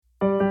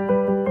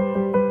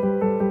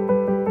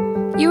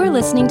You are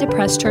listening to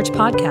Press Church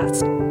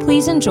Podcast.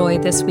 Please enjoy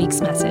this week's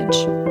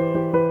message.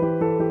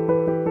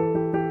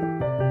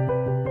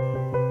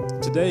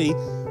 Today,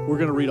 we're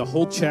going to read a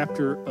whole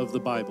chapter of the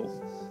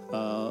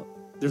Bible.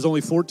 There's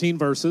only 14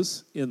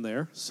 verses in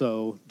there,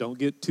 so don't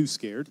get too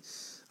scared.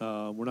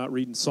 We're not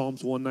reading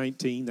Psalms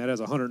 119. That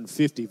has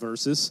 150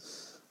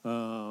 verses.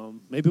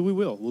 Maybe we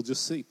will. We'll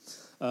just see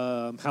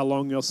how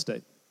long you'll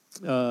stay.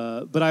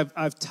 But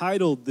I've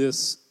titled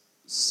this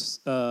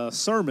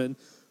sermon,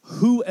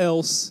 Who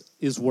Else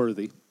is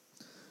Worthy?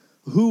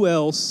 Who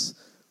else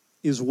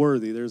is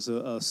worthy? There's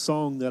a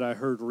song that I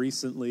heard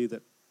recently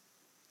that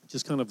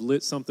just kind of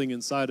lit something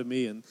inside of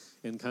me,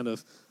 and kind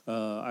of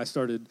I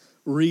started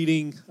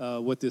reading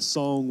what this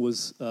song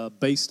was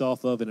based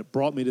off of, and it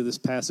brought me to this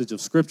passage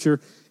of Scripture,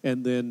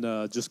 and then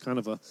just kind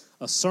of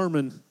a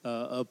sermon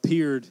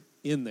appeared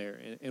in there.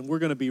 And we're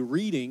going to be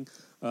reading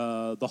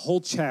the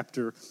whole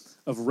chapter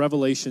of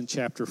Revelation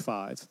chapter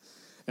 5.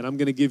 And I'm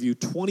going to give you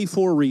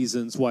 24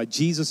 reasons why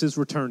Jesus is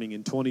returning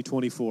in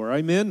 2024.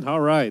 Amen? All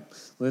right.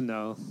 Well,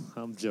 no,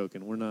 I'm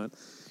joking. We're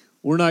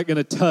not going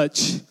to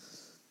touch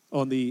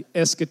on the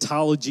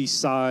eschatology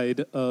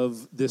side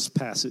of this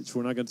passage.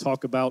 We're not going to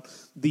talk about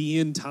the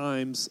end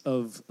times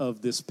of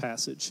this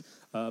passage.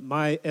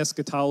 My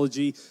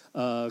eschatology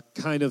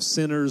kind of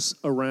centers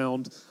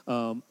around,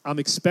 I'm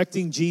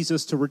expecting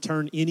Jesus to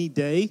return any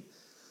day,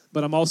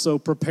 but I'm also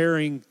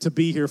preparing to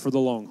be here for the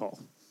long haul.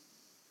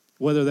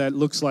 Whether that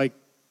looks like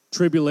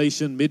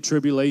tribulation,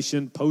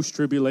 mid-tribulation,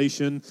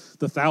 post-tribulation,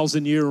 the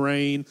 1,000-year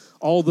reign,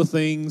 all the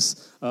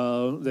things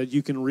that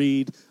you can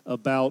read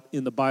about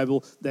in the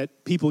Bible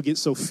that people get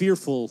so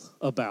fearful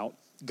about.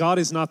 God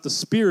is not the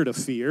spirit of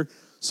fear,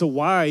 so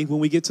why, when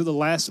we get to the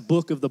last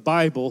book of the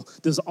Bible,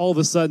 does all of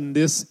a sudden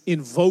this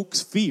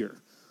invokes fear?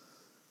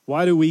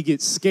 Why do we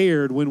get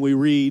scared when we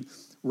read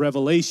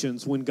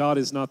Revelations when God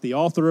is not the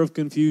author of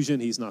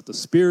confusion, He's not the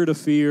spirit of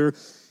fear?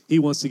 He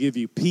wants to give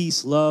you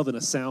peace, love, and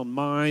a sound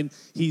mind.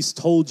 He's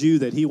told you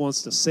that He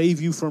wants to save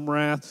you from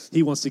wrath.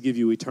 He wants to give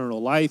you eternal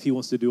life. He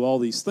wants to do all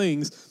these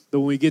things.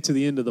 But when we get to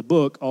the end of the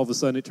book, all of a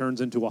sudden it turns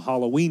into a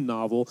Halloween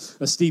novel,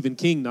 a Stephen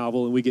King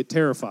novel, and we get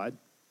terrified.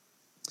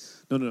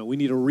 No. We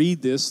need to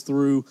read this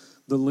through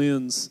the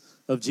lens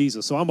of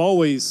Jesus. So I'm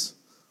always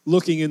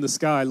looking in the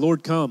sky.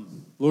 Lord,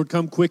 come. Lord,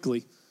 come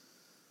quickly.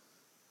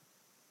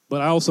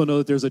 But I also know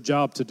that there's a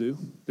job to do.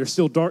 There's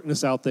still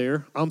darkness out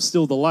there. I'm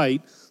still the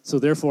light. So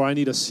therefore, I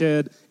need to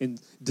shed and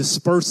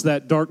disperse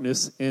that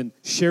darkness and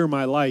share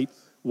my light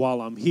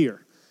while I'm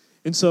here.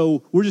 And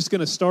so we're just going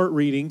to start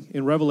reading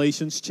in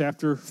Revelations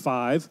chapter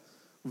 5,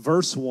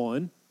 verse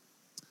 1.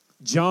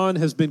 John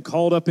has been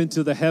called up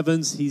into the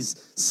heavens.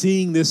 He's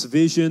seeing this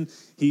vision.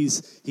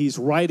 He's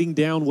writing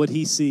down what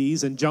he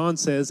sees. And John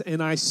says,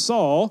 "And I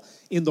saw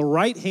in the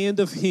right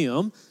hand of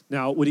him,"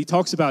 now, when he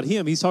talks about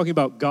him, he's talking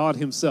about God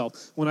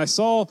himself. "When I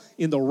saw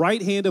in the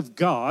right hand of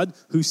God,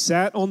 who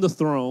sat on the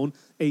throne,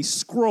 a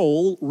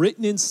scroll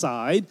written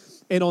inside,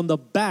 and on the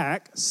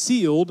back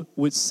sealed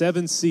with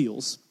 7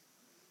 seals."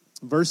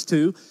 Verse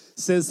 2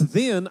 says,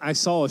 "Then I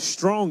saw a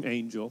strong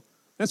angel."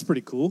 That's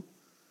pretty cool,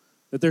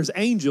 that there's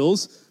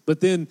angels, but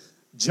then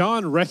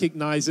John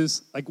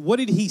recognizes, like, what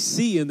did he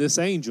see in this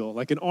angel?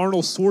 Like an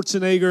Arnold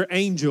Schwarzenegger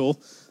angel,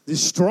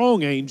 this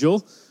strong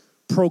angel,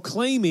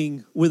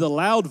 proclaiming with a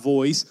loud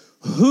voice,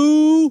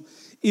 "Who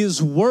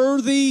is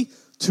worthy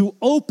to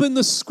open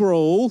the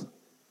scroll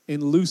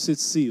and loose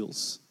its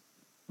seals?"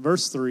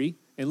 Verse 3,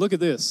 and look at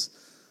this.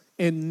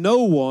 "And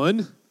no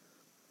one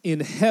in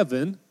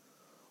heaven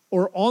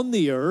or on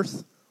the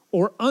earth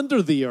or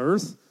under the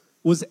earth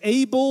was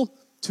able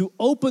to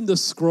open the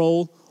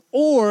scroll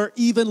or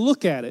even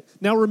look at it."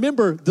 Now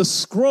remember, the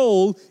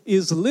scroll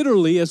is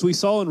literally, as we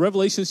saw in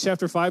Revelation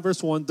chapter 5,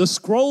 verse 1, the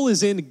scroll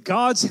is in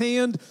God's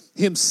hand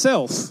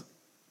himself.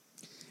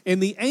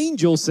 And the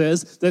angel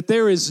says that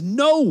there is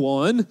no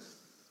one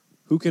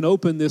who can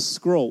open this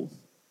scroll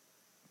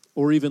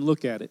or even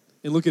look at it.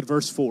 And look at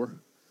verse 4.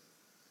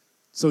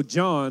 So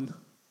John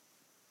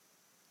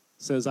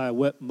says, "I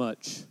wept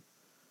much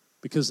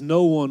because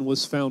no one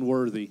was found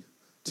worthy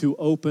to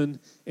open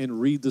and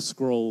read the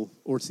scroll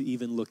or to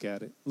even look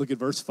at it." Look at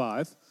verse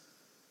 5.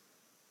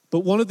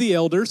 "But one of the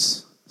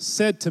elders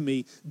said to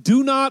me,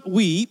 'Do not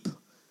weep.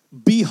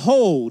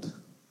 Behold,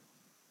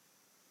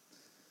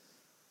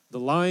 the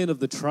Lion of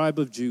the tribe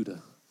of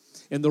Judah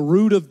and the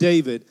Root of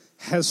David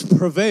has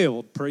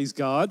prevailed,'" praise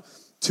God,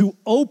 "'to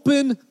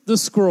open the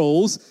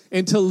scrolls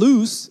and to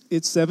loose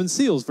its 7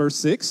 seals." Verse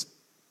 6.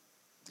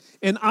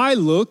 "And I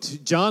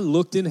looked," John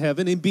looked in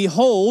heaven, "and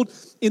behold,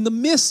 in the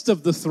midst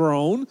of the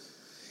throne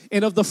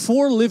and of the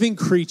 4 living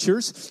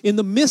creatures, in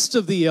the midst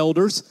of the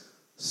elders,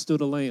 stood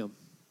a lamb,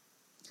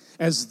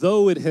 as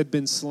though it had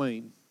been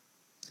slain,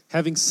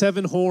 having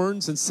 7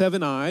 horns and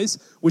 7 eyes,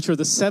 which are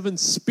the 7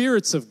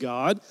 spirits of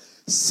God,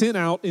 sent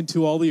out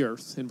into all the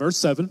earth." In verse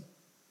 7,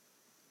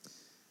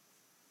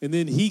 "And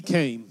then he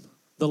came,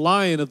 the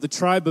Lion of the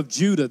tribe of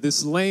Judah,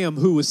 this lamb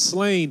who was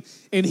slain,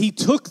 and he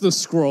took the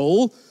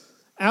scroll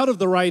out of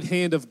the right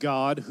hand of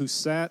God who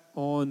sat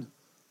on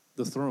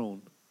the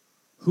throne."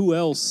 Who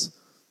else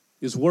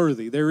is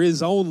worthy. There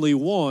is only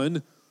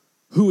one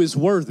who is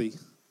worthy,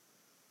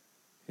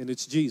 and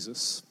it's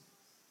Jesus.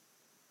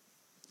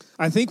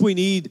 I think we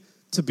need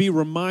to be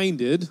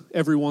reminded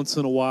every once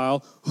in a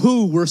while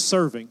who we're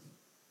serving.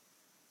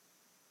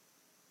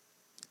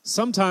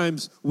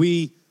 Sometimes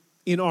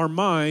in our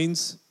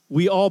minds,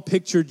 we all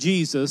picture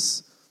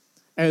Jesus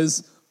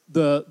as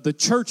the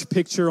church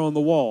picture on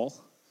the wall.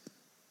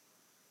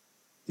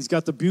 He's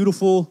got the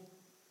beautiful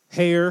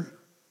hair,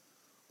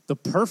 the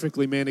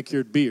perfectly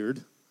manicured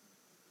beard,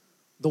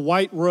 the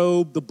white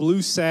robe, the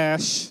blue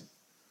sash,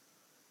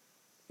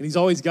 and he's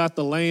always got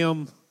the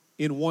lamb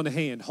in one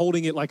hand,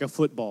 holding it like a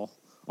football.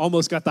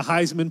 Almost got the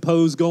Heisman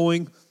pose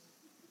going,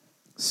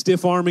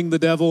 stiff-arming the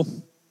devil.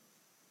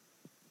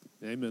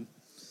 Amen.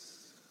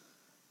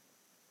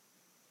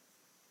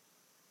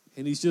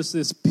 And he's just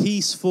this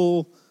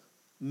peaceful,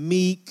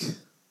 meek,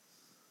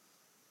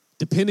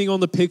 depending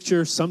on the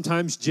picture,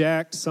 sometimes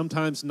jacked,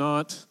 sometimes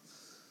not.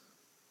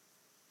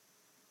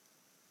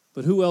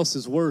 But who else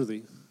is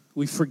worthy?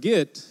 We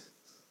forget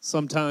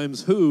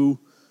sometimes who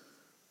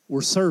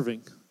we're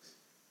serving.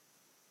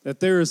 That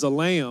there is a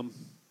lamb,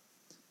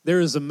 there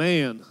is a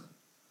man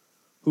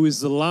who is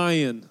the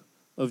Lion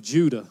of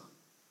Judah.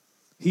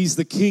 He's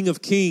the King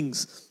of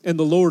Kings and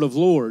the Lord of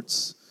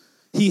Lords.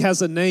 He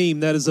has a name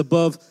that is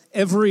above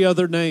every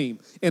other name.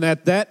 And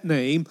at that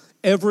name,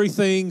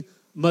 everything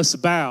must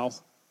bow.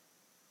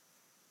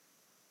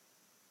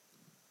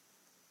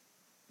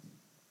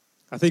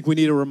 I think we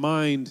need to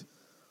remind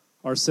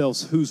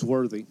ourselves who's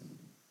worthy.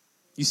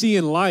 You see,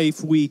 in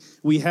life, we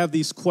have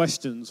these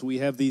questions, we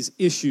have these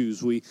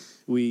issues, we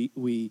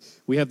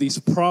have these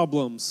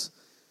problems.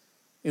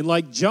 And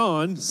like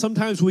John,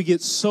 sometimes we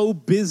get so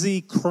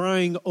busy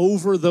crying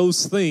over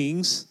those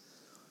things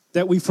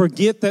that we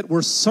forget that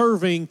we're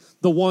serving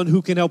the one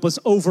who can help us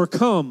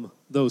overcome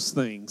those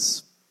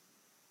things.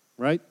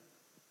 Right?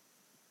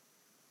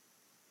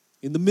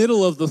 In the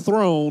middle of the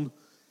throne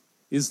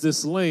is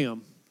this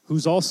lamb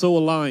who's also a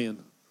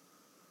lion,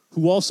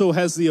 who also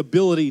has the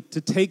ability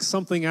to take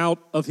something out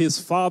of his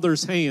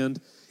Father's hand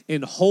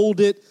and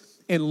hold it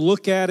and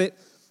look at it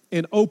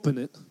and open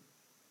it.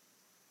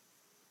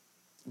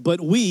 But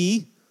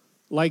we,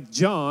 like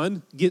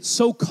John, get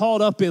so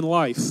caught up in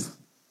life.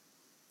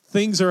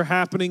 Things are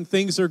happening,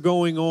 things are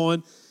going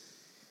on,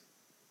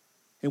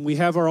 and we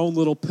have our own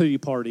little pity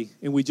party,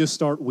 and we just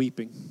start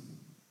weeping.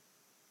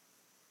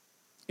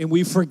 And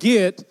we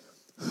forget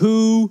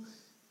who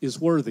is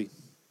worthy,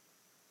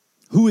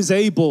 who is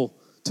able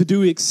to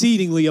do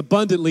exceedingly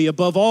abundantly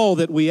above all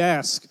that we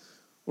ask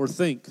or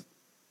think.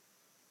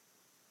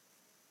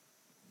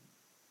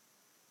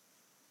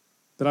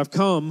 That I've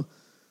come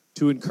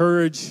to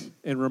encourage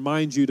and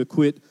remind you to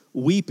quit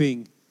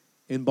weeping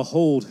and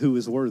behold who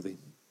is worthy.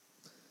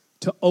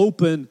 To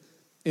open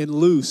and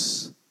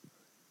loose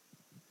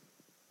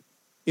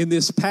in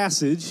this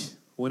passage,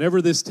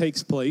 whenever this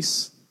takes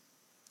place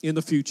in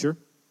the future,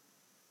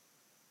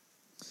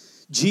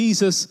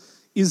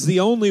 Jesus is the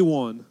only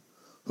one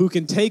who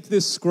can take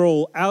this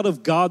scroll out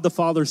of God the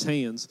Father's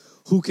hands,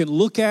 who can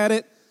look at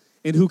it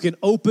and who can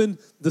open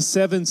the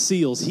seven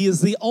seals. He is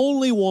the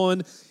only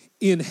one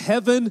in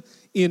heaven,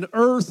 in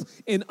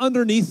earth, and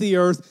underneath the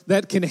earth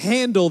that can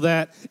handle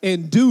that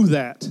and do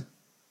that.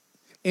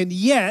 And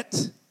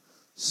yet,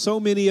 so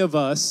many of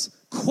us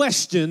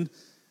question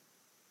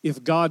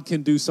if God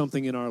can do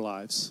something in our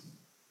lives.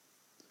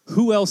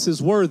 Who else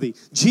is worthy?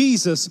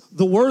 Jesus,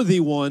 the worthy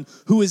one,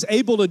 who is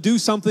able to do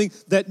something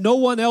that no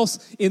one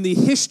else in the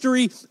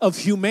history of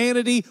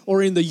humanity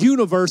or in the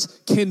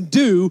universe can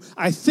do,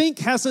 I think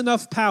has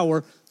enough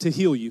power to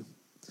heal you.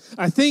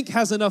 I think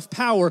has enough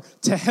power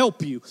to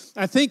help you.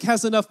 I think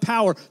has enough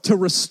power to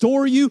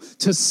restore you,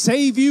 to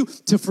save you,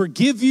 to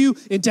forgive you,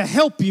 and to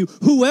help you.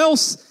 Who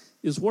else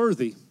is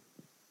worthy?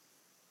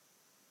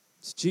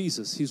 It's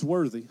Jesus. He's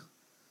worthy.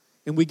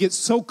 And we get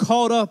so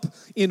caught up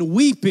in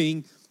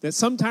weeping that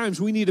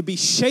sometimes we need to be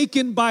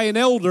shaken by an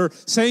elder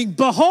saying,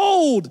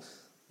 behold,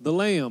 the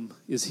Lamb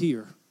is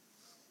here.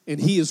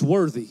 And He is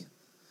worthy.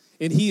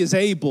 And He is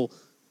able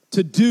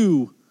to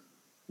do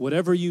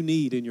whatever you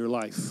need in your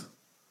life.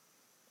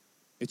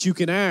 That you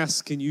can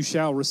ask and you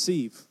shall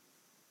receive.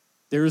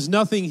 There is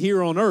nothing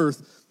here on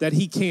earth that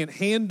He can't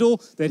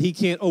handle, that He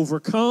can't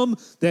overcome,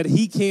 that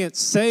He can't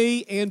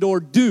say and or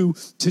do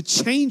to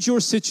change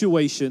your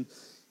situation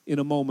in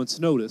a moment's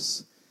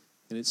notice.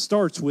 And it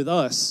starts with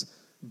us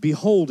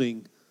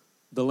beholding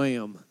the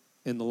Lamb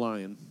and the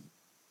Lion.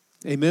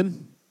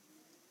 Amen?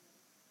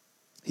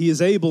 He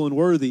is able and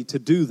worthy to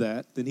do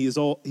that. Then He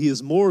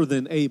is more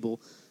than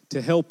able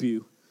to help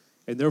you.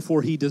 And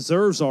therefore He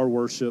deserves our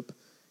worship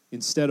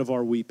instead of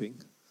our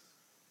weeping.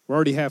 We're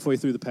already halfway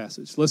through the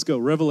passage. Let's go.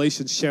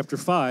 Revelation chapter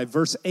 5,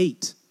 verse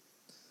 8.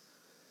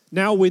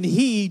 Now when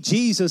He,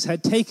 Jesus,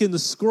 had taken the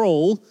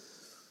scroll,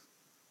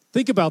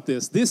 think about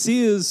this. This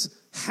is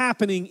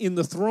happening in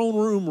the throne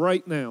room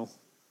right now.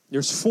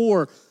 There's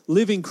 4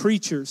 living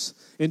creatures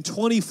and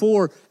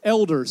 24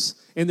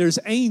 elders, and there's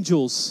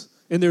angels,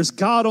 and there's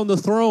God on the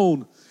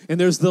throne, and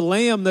there's the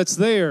Lamb that's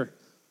there.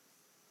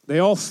 They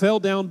all fell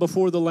down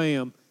before the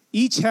Lamb,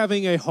 each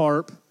having a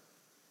harp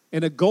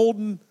and a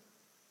golden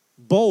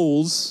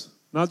bowls,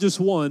 not just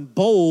one,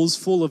 bowls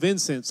full of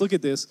incense. Look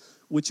at this,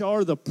 which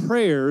are the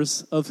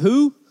prayers of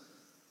who?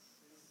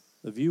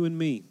 Of you and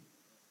me.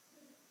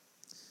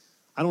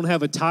 I don't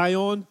have a tie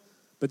on,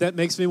 but that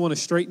makes me want to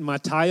straighten my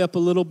tie up a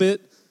little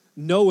bit,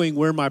 knowing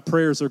where my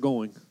prayers are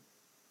going.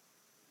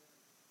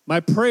 My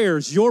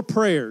prayers, your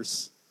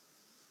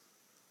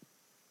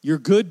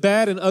good,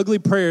 bad, and ugly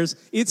prayers,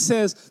 it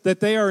says that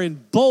they are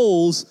in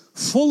bowls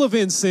full of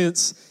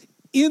incense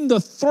in the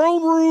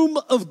throne room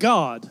of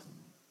God.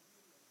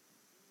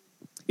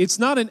 It's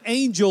not an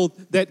angel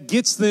that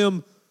gets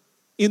them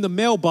in the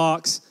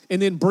mailbox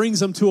and then brings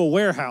them to a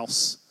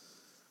warehouse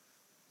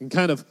and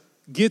kind of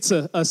gets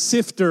a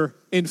sifter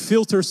and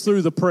filters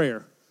through the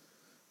prayer.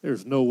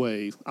 There's no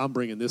way I'm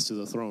bringing this to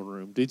the throne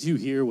room. Did you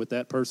hear what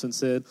that person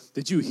said?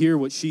 Did you hear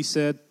what she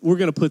said? We're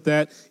going to put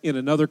that in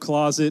another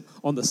closet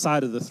on the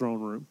side of the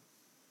throne room.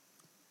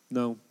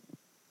 No.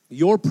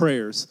 Your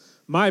prayers,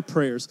 my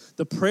prayers,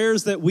 the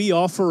prayers that we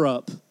offer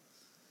up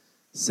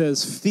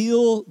says,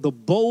 fill the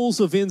bowls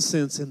of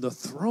incense in the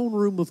throne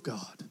room of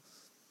God.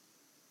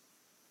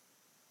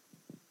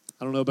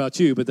 I don't know about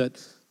you, but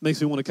that makes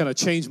me want to kind of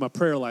change my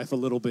prayer life a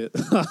little bit.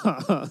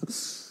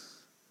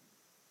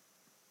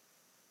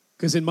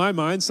 Because in my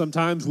mind,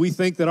 sometimes we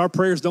think that our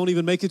prayers don't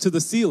even make it to the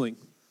ceiling.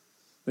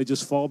 They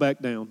just fall back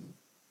down.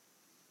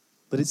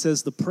 But it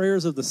says the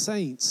prayers of the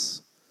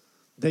saints,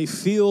 they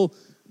fill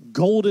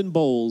golden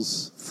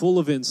bowls full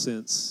of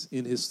incense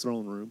in his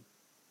throne room.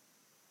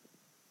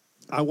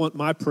 I want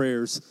my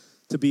prayers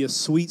to be a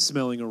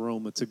sweet-smelling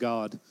aroma to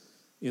God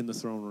in the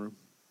throne room.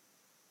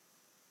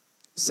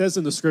 It says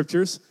in the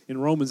scriptures, in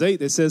Romans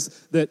 8, it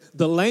says that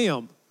the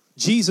Lamb,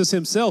 Jesus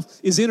himself,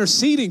 is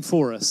interceding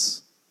for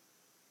us.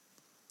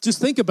 Just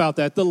think about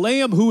that. The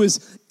Lamb who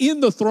is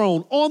in the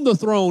throne, on the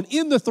throne,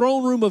 in the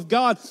throne room of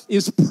God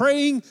is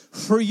praying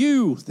for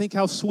you. Think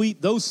how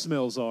sweet those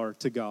smells are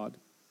to God.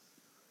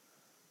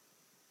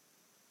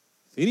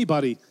 If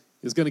anybody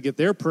is going to get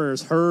their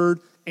prayers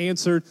heard,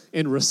 answered,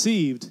 and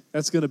received,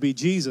 that's going to be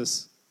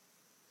Jesus.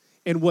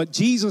 And what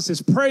Jesus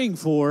is praying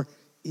for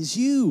is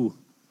you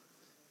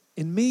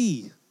and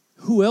me.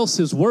 Who else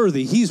is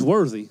worthy? He's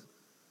worthy.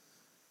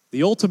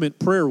 The ultimate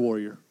prayer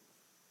warrior.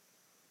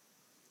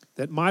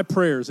 That my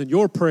prayers and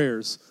your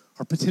prayers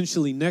are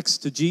potentially next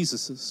to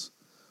Jesus's.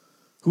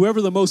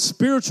 Whoever the most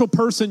spiritual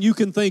person you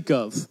can think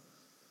of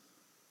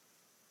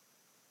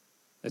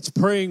that's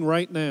praying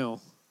right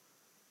now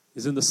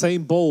is in the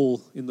same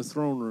bowl in the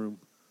throne room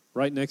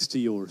right next to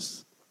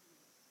yours.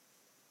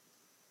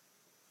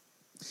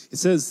 It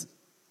says,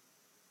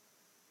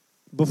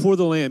 before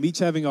the Lamb, each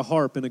having a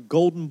harp and a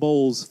golden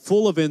bowls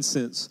full of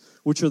incense,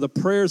 which are the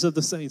prayers of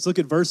the saints. Look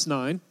at verse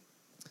 9.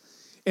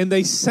 And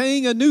they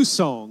sang a new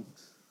song.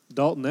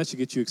 Dalton, that should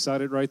get you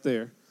excited right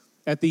there.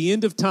 At the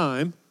end of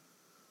time,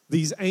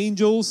 these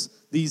angels,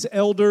 these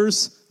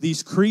elders,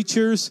 these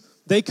creatures,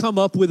 they come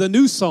up with a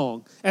new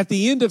song. At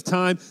the end of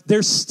time,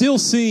 they're still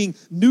seeing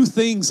new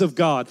things of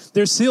God.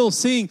 They're still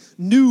seeing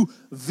new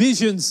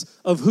visions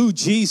of who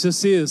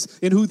Jesus is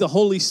and who the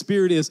Holy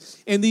Spirit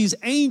is. And these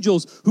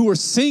angels who are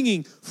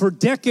singing for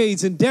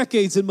decades and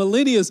decades and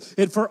millennia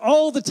and for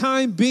all the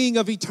time being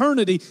of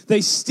eternity,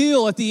 they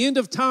still, at the end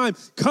of time,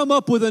 come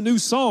up with a new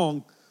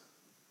song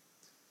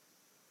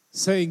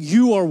saying,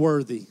 you are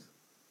worthy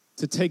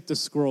to take the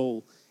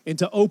scroll and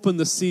to open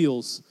the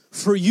seals,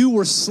 for you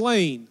were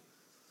slain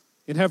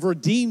and have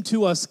redeemed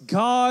to us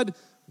God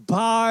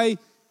by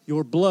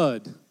your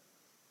blood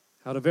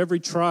out of every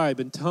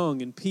tribe and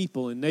tongue and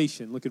people and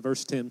nation. Look at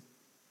verse 10.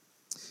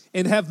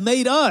 And have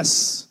made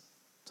us,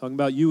 talking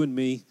about you and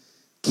me,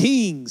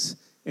 kings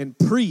and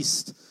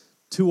priests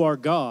to our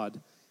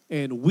God,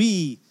 and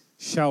we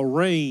shall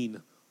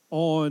reign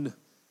on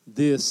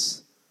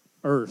this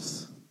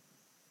earth.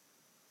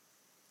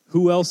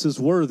 Who else is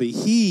worthy?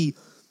 He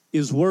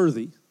is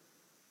worthy.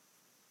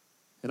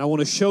 And I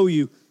want to show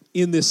you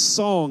in this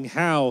song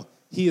how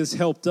he has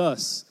helped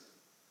us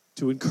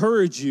to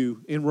encourage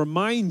you and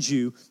remind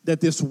you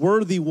that this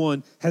worthy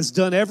one has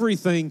done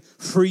everything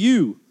for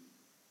you.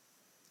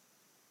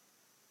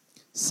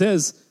 It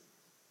says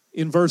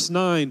in verse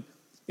 9,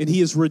 and he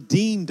has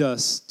redeemed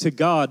us to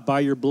God by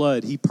your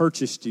blood. He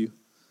purchased you.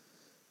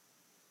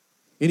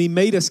 And he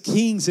made us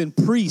kings and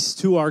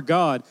priests to our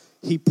God.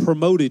 He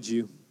promoted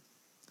you.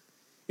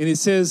 And it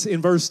says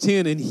in verse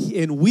 10,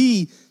 and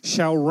we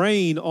shall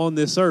reign on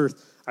this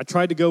earth. I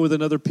tried to go with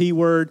another P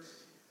word.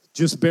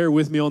 Just bear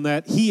with me on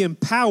that. He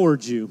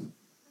empowered you.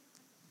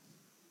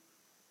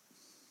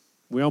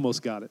 We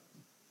almost got it.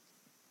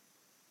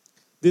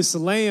 This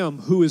Lamb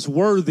who is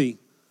worthy,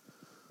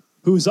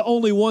 who is the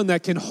only one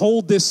that can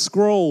hold this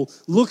scroll,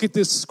 look at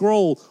this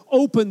scroll,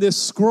 open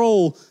this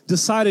scroll,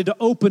 decided to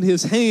open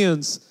his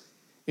hands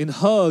and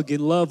hug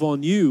and love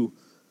on you.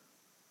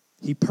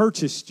 He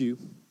purchased you.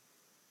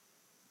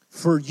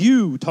 For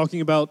you,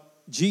 talking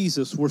about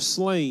Jesus, were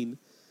slain.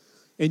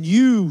 And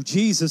you,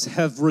 Jesus,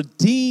 have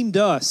redeemed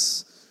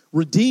us,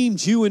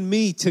 redeemed you and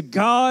me to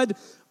God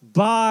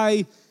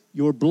by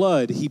your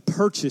blood. He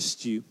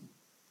purchased you.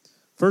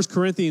 1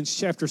 Corinthians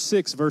chapter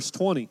 6, verse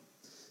 20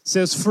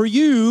 says, "For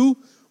you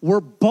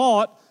were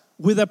bought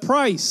with a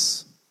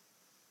price.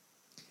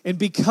 And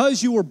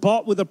because you were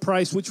bought with a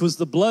price, which was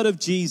the blood of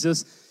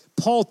Jesus,"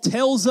 Paul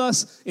tells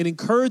us and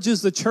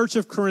encourages the church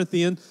of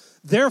Corinthian,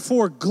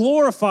 "Therefore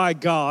glorify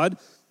God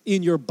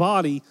in your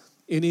body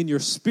and in your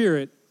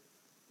spirit,"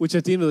 which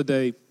at the end of the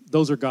day,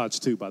 those are God's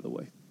too, by the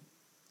way.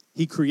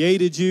 He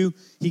created you.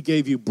 He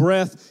gave you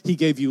breath. He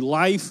gave you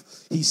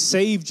life. He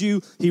saved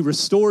you. He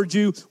restored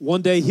you.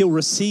 One day he'll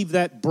receive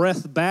that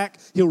breath back.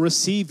 He'll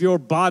receive your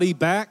body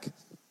back.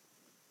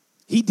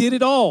 He did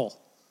it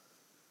all.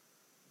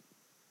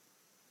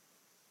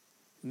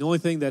 And the only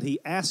thing that he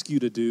asks you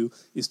to do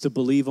is to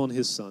believe on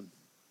his Son.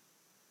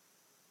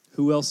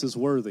 Who else is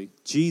worthy?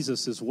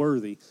 Jesus is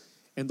worthy.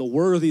 And the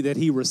worthy that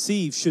he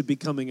receives should be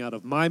coming out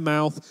of my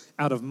mouth,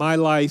 out of my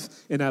life,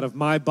 and out of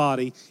my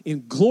body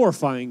in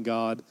glorifying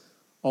God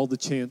all the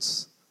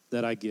chance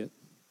that I get.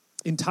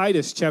 In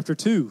Titus chapter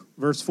 2,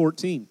 verse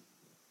 14,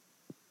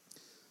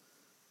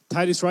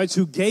 Titus writes,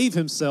 "Who gave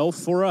himself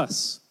for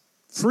us,"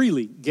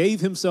 freely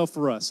gave himself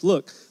for us.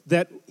 Look,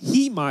 that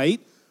he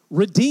might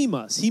redeem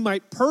us. He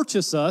might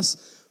purchase us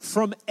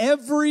from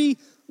every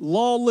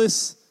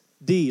lawless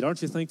deed.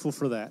 Aren't you thankful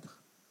for that?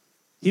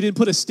 He didn't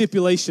put a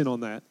stipulation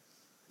on that.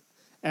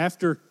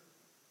 After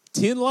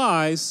 10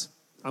 lies,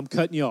 I'm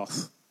cutting you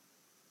off.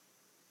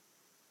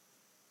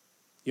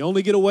 You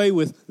only get away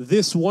with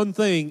this one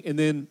thing, and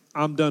then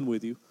I'm done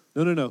with you.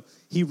 No.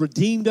 He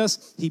redeemed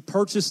us. He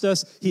purchased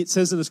us. It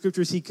says in the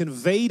scriptures, he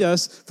conveyed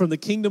us from the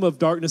kingdom of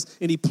darkness,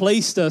 and he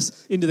placed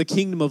us into the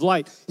kingdom of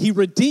light. He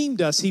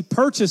redeemed us. He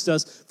purchased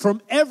us from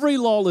every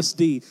lawless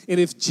deed. And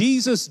if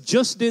Jesus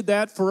just did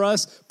that for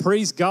us,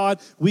 praise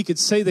God, we could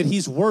say that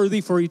he's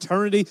worthy for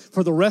eternity,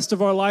 for the rest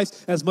of our lives,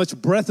 as much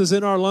breath is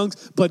in our lungs.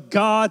 But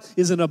God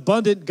is an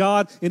abundant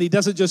God, and he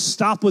doesn't just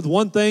stop with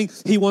one thing.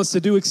 He wants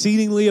to do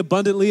exceedingly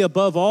abundantly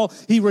above all.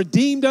 He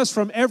redeemed us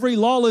from every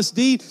lawless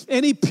deed,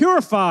 and he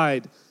purified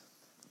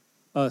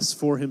us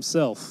for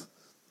himself,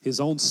 his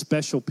own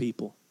special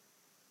people,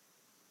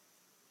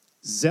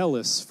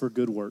 zealous for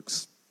good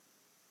works.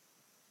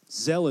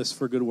 Zealous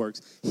for good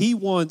works. He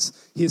wants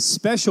his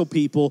special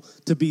people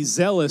to be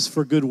zealous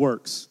for good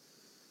works.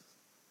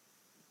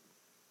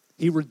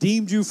 He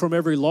redeemed you from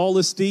every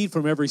lawless deed,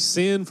 from every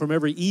sin, from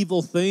every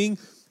evil thing,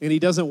 and he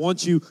doesn't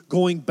want you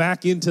going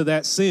back into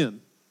that sin.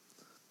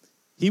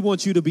 He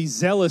wants you to be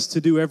zealous to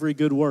do every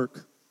good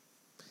work.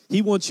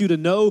 He wants you to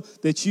know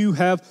that you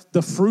have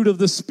the fruit of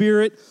the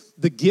Spirit,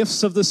 the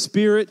gifts of the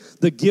Spirit,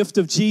 the gift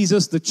of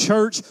Jesus, the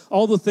church,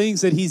 all the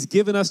things that he's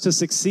given us to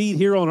succeed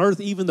here on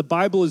earth, even the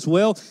Bible as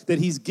well, that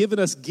he's given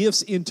us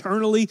gifts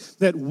internally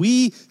that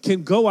we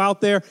can go out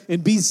there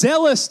and be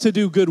zealous to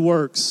do good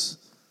works.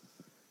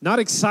 Not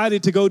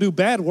excited to go do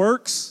bad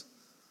works.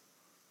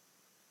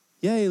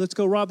 Yay, let's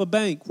go rob a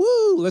bank.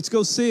 Woo, let's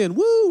go sin.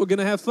 Woo, we're going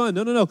to have fun.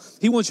 No.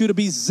 He wants you to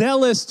be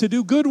zealous to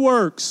do good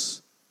works.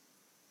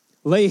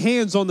 Lay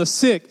hands on the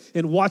sick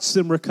and watch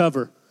them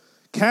recover.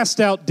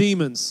 Cast out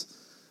demons.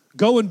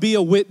 Go and be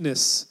a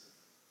witness.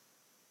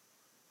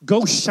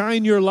 Go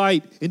shine your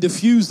light and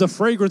diffuse the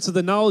fragrance of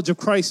the knowledge of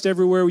Christ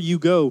everywhere you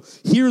go.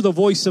 Hear the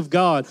voice of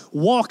God.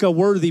 Walk a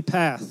worthy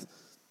path.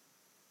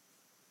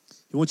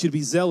 He wants you to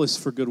be zealous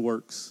for good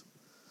works.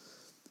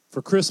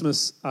 For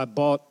Christmas, I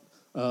bought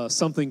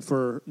something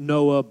for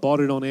Noah,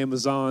 bought it on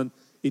Amazon.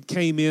 It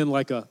came in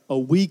like a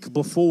week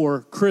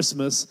before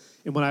Christmas,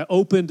 and when I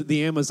opened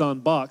the Amazon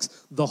box,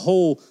 the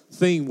whole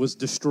thing was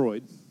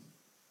destroyed.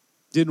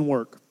 Didn't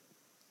work.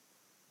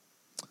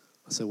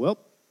 I said, well,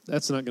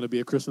 that's not going to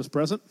be a Christmas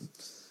present.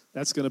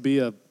 That's going to be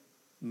a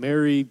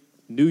Merry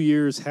New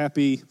Year's,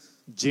 Happy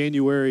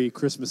January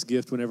Christmas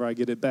gift whenever I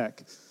get it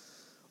back.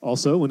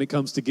 Also, when it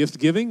comes to gift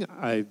giving,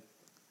 I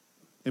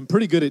am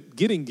pretty good at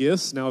getting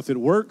gifts. Now, if it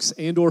works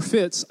and or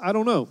fits, I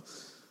don't know.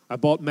 I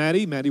bought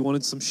Maddie. Maddie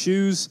wanted some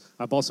shoes.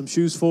 I bought some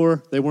shoes for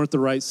her. They weren't the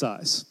right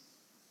size.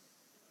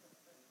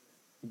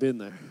 Been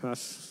there.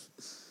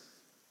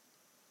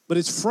 But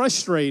it's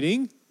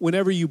frustrating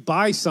whenever you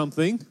buy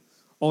something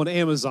on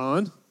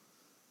Amazon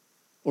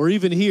or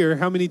even here.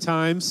 How many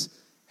times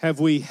have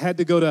we had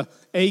to go to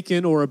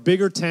Aiken or a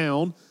bigger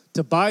town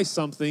to buy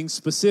something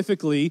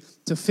specifically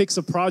to fix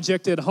a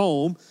project at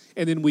home,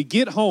 and then we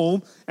get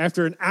home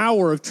after an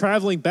hour of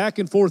traveling back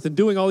and forth and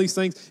doing all these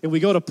things, and we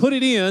go to put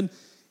it in,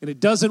 and it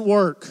doesn't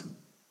work.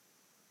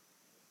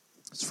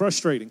 It's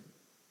frustrating.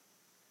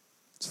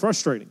 It's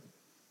frustrating.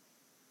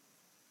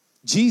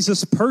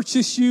 Jesus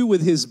purchased you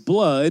with his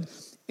blood,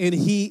 and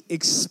he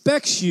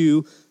expects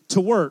you to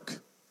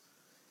work.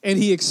 And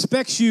he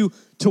expects you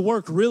to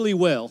work really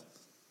well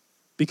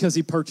because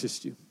he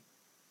purchased you.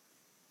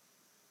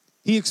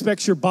 He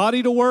expects your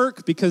body to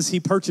work because he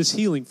purchased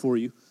healing for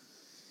you.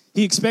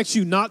 He expects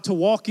you not to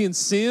walk in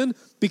sin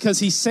because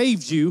he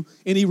saved you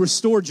and he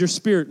restored your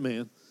spirit,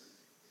 man.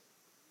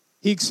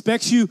 He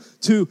expects you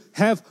to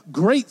have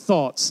great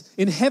thoughts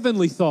and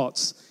heavenly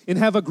thoughts and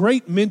have a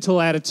great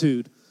mental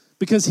attitude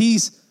because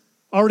he's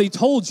already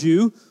told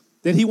you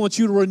that he wants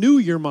you to renew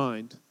your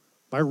mind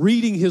by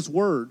reading his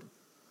word.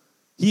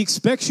 He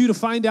expects you to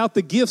find out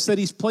the gifts that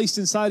he's placed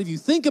inside of you.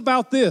 Think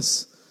about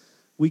this.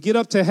 We get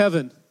up to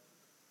heaven,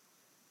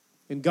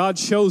 and God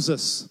shows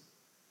us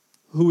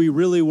who we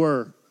really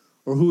were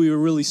or who we were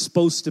really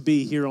supposed to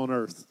be here on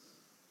earth.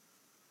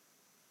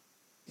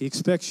 He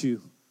expects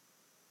you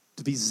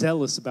to be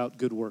zealous about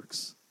good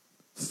works,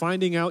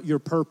 finding out your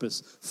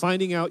purpose,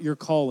 finding out your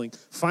calling,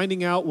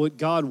 finding out what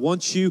God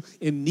wants you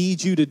and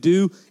needs you to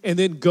do, and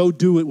then go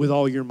do it with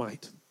all your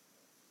might.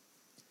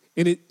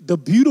 And the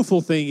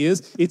beautiful thing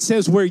is, it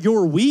says where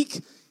you're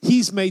weak,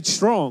 he's made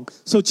strong.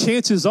 So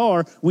chances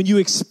are, when you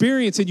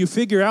experience and you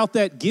figure out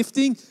that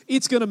gifting,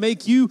 it's going to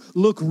make you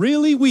look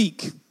really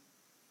weak.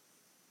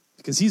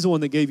 Because he's the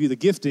one that gave you the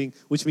gifting,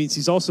 which means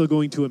he's also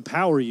going to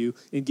empower you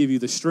and give you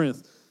the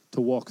strength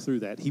to walk through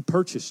that. He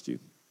purchased you.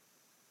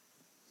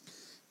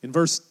 In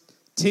verse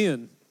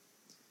 10,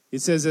 it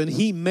says, and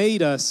he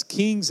made us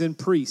kings and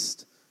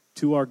priests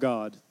to our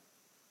God.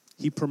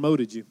 He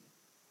promoted you.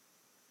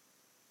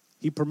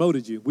 He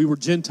promoted you. We were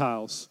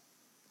Gentiles.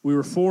 We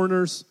were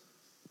foreigners.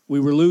 We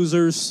were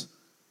losers.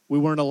 We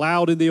weren't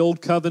allowed in the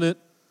old covenant.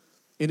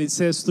 And it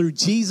says through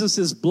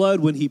Jesus'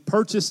 blood, when he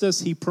purchased us,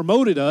 he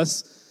promoted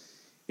us.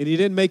 And he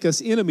didn't make us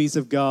enemies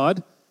of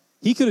God.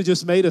 He could have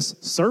just made us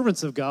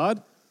servants of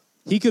God.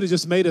 He could have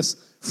just made us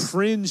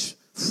fringe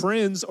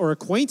friends or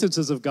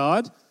acquaintances of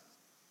God.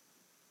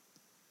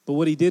 But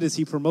what he did is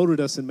he promoted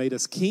us and made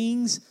us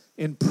kings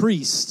and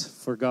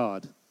priests for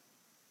God.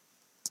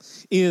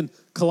 In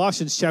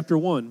Colossians chapter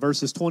 1,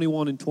 verses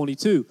 21 and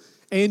 22,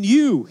 and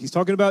you, he's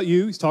talking about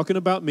you, he's talking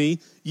about me,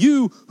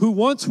 you who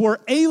once were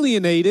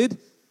alienated,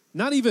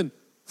 not even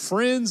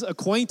friends,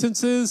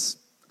 acquaintances,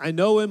 I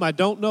know him, I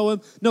don't know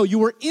him. No, you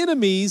were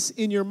enemies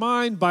in your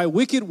mind by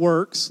wicked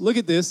works. Look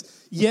at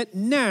this. Yet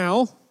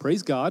now,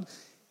 praise God,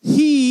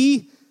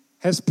 he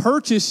has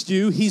purchased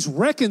you. He's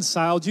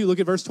reconciled you. Look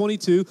at verse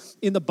 22.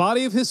 In the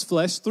body of his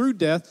flesh through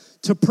death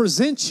to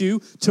present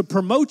you, to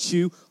promote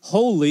you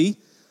holy,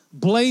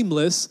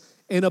 blameless,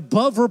 and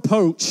above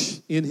reproach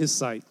in his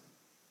sight.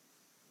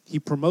 He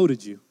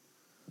promoted you.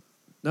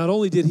 Not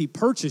only did he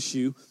purchase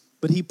you,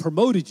 but he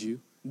promoted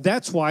you.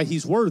 That's why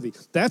he's worthy.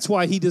 That's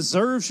why he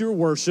deserves your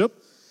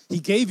worship. He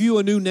gave you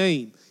a new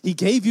name. He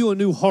gave you a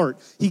new heart.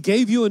 He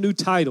gave you a new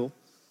title.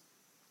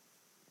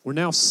 We're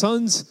now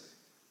sons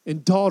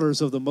and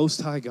daughters of the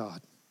Most High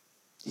God.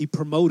 He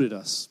promoted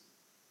us.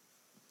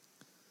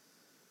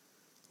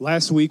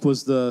 Last week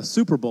was the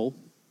Super Bowl,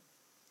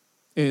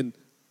 and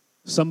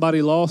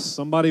somebody lost,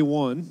 somebody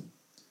won,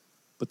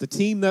 but the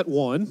team that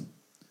won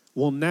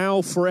will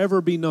now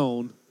forever be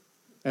known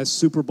as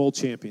Super Bowl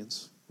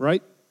champions,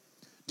 right?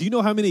 Do you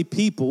know how many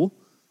people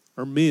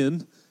or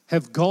men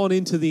have gone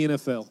into the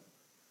NFL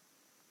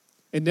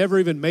and never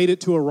even made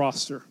it to a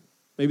roster?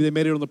 Maybe they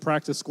made it on the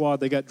practice squad,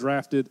 they got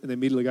drafted, and they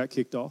immediately got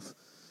kicked off.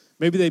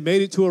 Maybe they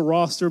made it to a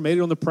roster, made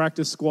it on the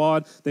practice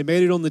squad, they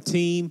made it on the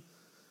team,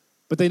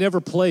 but they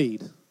never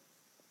played.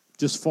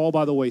 Just fall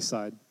by the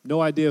wayside.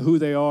 No idea who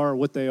they are or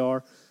what they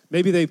are.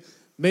 Maybe they've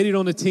made it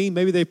on a team,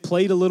 maybe they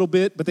played a little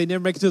bit, but they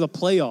never make it to the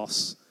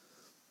playoffs.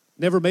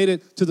 Never made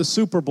it to the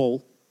Super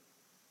Bowl.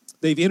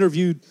 They've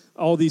interviewed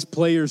all these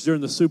players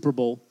during the Super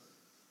Bowl.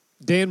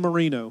 Dan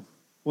Marino,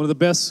 one of the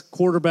best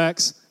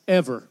quarterbacks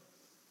ever,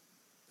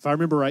 if I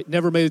remember right,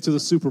 never made it to the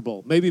Super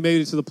Bowl. Maybe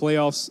made it to the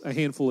playoffs a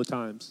handful of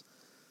times.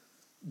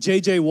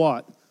 J.J.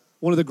 Watt,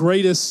 one of the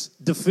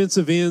greatest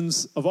defensive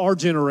ends of our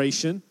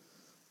generation,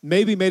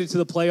 maybe made it to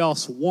the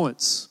playoffs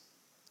once.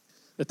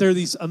 That there are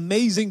these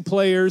amazing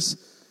players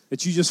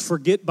that you just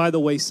forget by the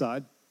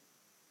wayside.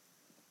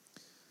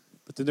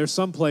 But then there's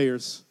some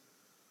players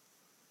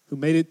who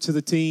made it to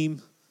the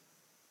team,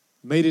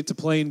 made it to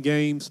playing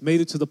games,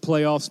 made it to the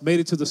playoffs, made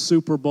it to the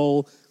Super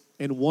Bowl,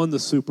 and won the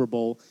Super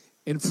Bowl,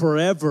 and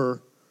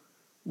forever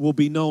will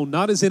be known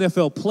not as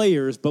NFL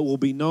players, but will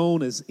be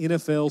known as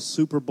NFL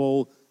Super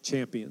Bowl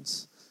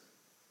champions.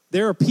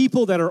 There are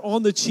people that are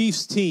on the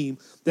Chiefs team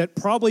that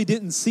probably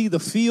didn't see the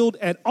field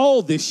at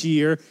all this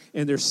year,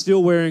 and they're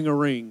still wearing a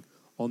ring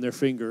on their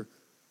finger,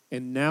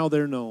 and now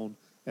they're known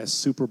as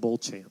Super Bowl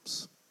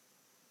champs.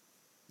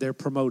 They're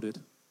promoted.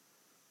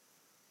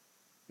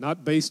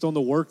 Not based on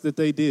the work that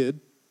they did.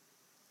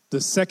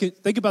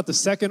 Think about the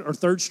second or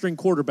third string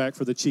quarterback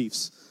for the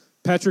Chiefs.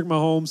 Patrick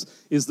Mahomes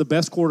is the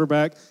best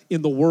quarterback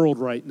in the world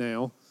right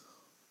now.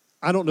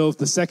 I don't know if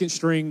the second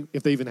string,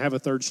 if they even have a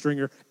third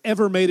stringer,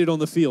 ever made it on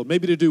the field.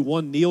 Maybe to do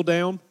one kneel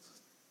down,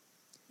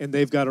 and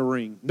they've got a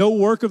ring. No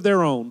work of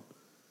their own,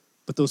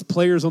 but those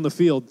players on the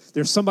field,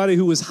 there's somebody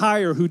who was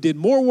higher, who did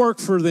more work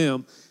for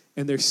them,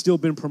 and they've still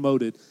been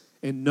promoted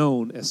and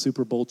known as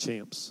Super Bowl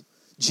champs.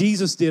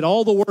 Jesus did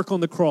all the work on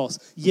the cross,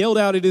 yelled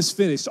out, "It is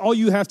finished." All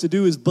you have to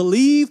do is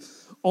believe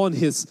on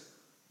his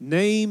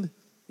name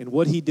and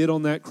what he did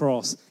on that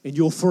cross, and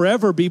you'll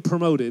forever be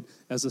promoted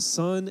as a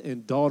son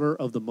and daughter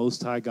of the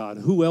Most High God.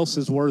 Who else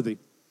is worthy?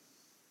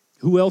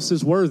 Who else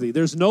is worthy?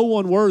 There's no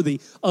one worthy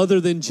other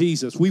than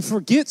Jesus. We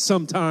forget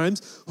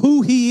sometimes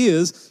who he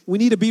is. We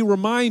need to be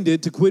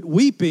reminded to quit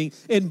weeping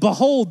and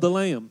behold the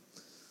Lamb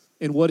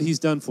and what he's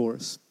done for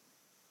us.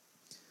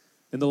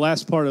 And the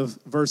last part of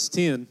verse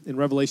 10 in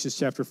Revelation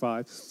chapter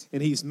 5,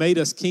 and he's made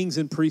us kings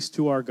and priests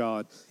to our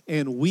God,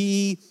 and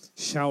we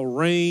shall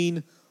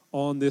reign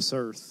on this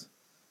earth.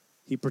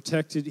 He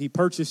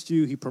purchased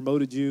you, he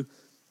promoted you,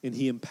 and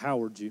he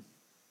empowered you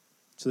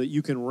so that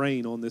you can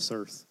reign on this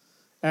earth.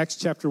 Acts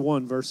chapter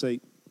 1, verse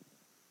 8.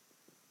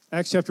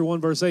 Acts chapter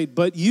 1, verse 8.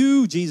 But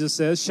you, Jesus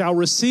says, shall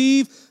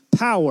receive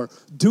power.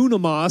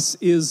 Dunamis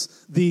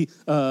is the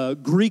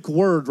Greek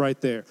word right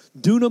there.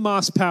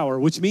 Dunamis power,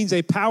 which means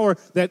a power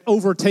that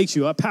overtakes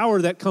you, a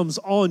power that comes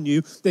on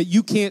you that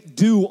you can't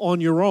do on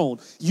your own.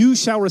 You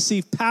shall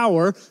receive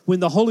power when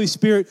the Holy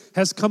Spirit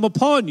has come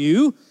upon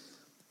you,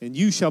 and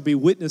you shall be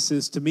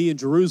witnesses to me in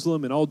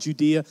Jerusalem and all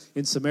Judea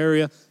and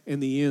Samaria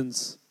and the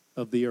ends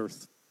of the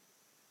earth.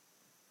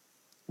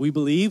 We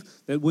believe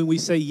that when we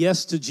say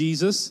yes to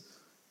Jesus,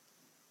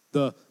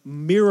 the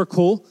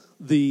miracle,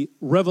 the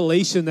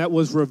revelation that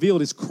was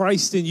revealed is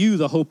Christ in you,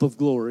 the hope of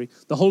glory.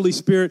 The Holy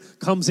Spirit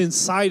comes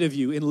inside of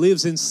you and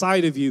lives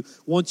inside of you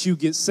once you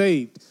get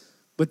saved.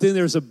 But then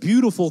there's a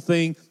beautiful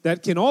thing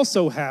that can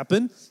also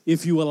happen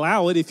if you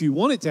allow it, if you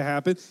want it to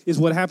happen, is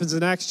what happens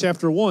in Acts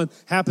chapter 1,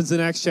 happens in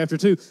Acts chapter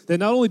 2. That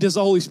not only does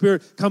the Holy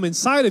Spirit come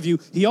inside of you,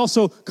 he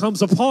also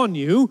comes upon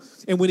you.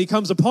 And when he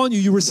comes upon you,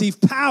 you receive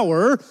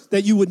power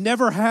that you would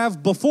never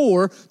have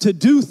before to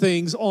do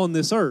things on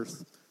this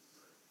earth.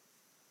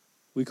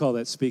 We call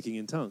that speaking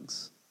in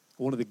tongues,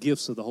 one of the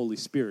gifts of the Holy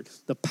Spirit.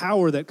 The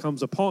power that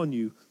comes upon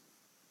you.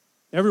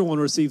 Everyone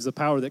receives the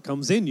power that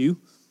comes in you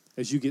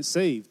as you get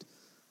saved.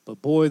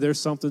 But boy, there's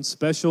something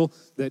special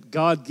that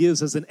God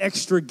gives as an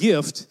extra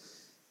gift,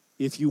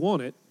 if you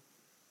want it,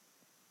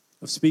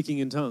 of speaking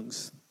in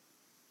tongues.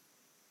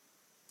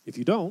 If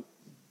you don't,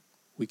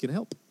 we can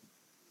help.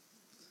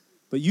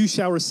 But you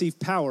shall receive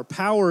power.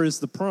 Power is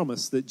the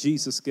promise that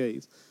Jesus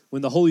gave.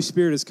 When the Holy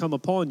Spirit has come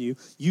upon you,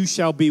 you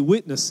shall be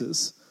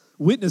witnesses.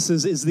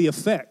 Witnesses is the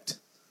effect.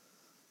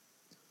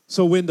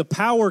 So when the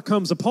power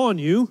comes upon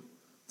you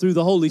through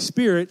the Holy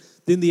Spirit,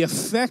 then the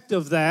effect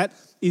of that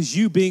is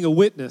you being a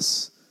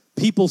witness.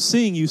 People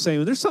seeing you saying,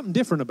 well, there's something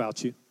different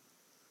about you.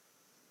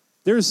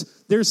 There's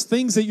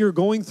things that you're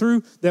going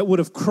through that would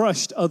have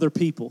crushed other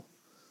people,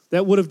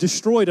 that would have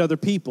destroyed other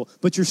people,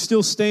 but you're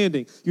still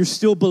standing, you're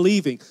still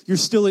believing, you're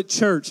still at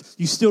church,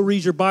 you still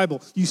read your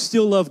Bible, you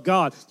still love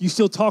God, you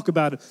still talk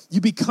about it.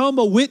 You become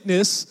a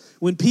witness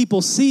when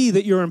people see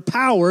that you're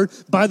empowered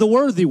by the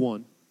worthy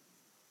one.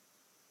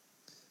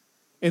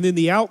 And then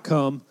the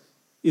outcome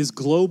is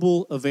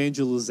global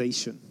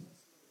evangelization.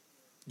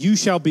 You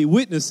shall be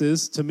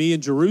witnesses to me in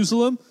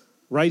Jerusalem,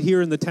 right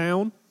here in the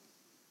town,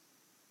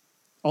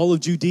 all of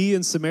Judea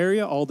and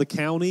Samaria, all the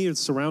county and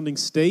surrounding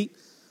state,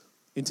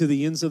 and to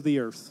the ends of the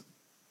earth.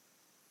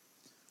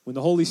 When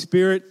the Holy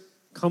Spirit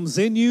comes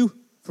in you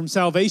from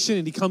salvation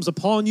and he comes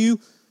upon you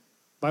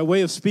by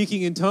way of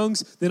speaking in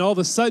tongues, then all of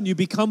a sudden you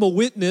become a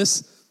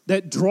witness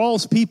that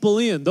draws people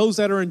in. Those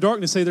that are in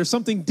darkness say, there's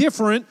something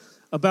different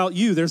about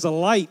you. There's a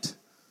light,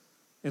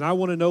 and I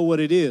want to know what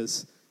it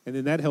is. And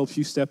then that helps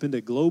you step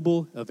into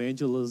global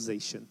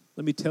evangelization.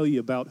 Let me tell you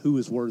about who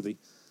is worthy.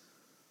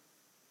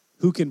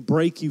 Who can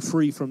break you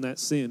free from that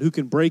sin? Who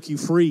can break you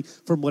free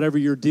from whatever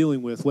you're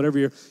dealing with?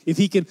 If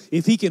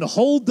he can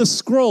hold the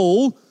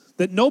scroll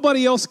that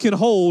nobody else can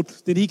hold,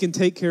 then he can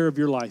take care of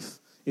your life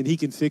and he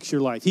can fix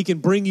your life. He can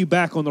bring you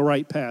back on the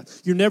right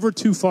path. You're never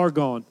too far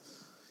gone.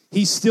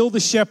 He's still the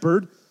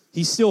shepherd.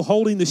 He's still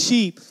holding the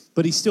sheep,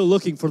 but he's still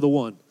looking for the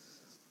one.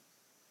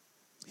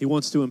 He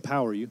wants to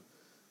empower you.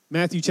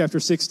 Matthew chapter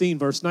 16,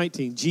 verse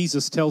 19,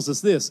 Jesus tells us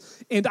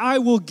this, and I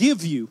will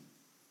give you,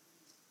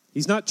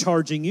 he's not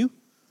charging you,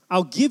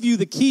 I'll give you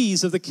the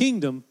keys of the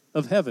kingdom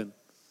of heaven.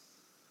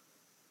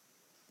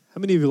 How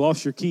many of you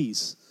lost your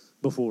keys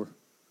before?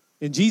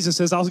 And Jesus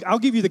says, I'll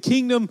give you the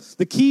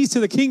keys to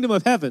the kingdom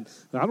of heaven.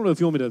 Now, I don't know if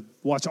you want me to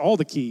watch all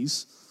the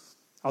keys.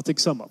 I'll take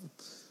some of them.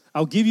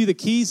 I'll give you the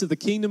keys of the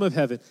kingdom of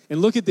heaven.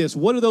 And look at this.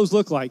 What do those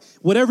look like?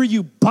 Whatever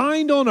you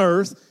bind on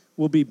earth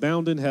will be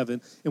bound in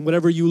heaven. And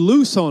whatever you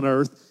loose on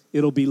earth,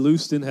 it'll be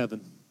loosed in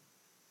heaven.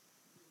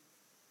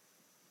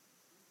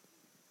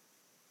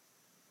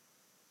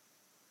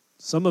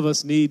 Some of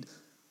us need,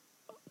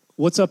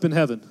 what's up in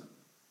heaven?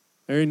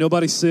 There ain't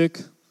nobody sick.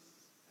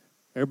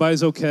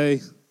 Everybody's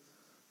okay.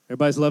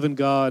 Everybody's loving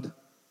God.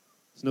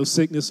 There's no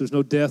sickness. There's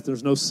no death.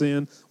 There's no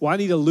sin. Well, I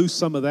need to loose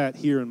some of that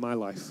here in my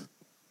life.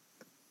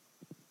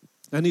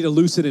 I need to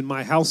loose it in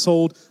my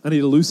household. I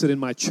need to loose it in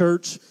my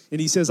church. And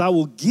he says, I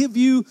will give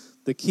you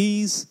the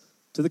keys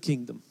to the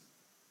kingdom.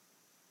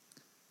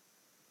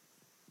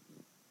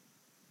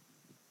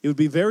 It would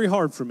be very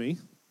hard for me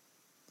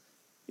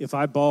if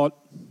I bought,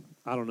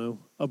 I don't know,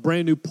 a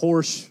brand new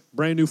Porsche,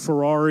 brand new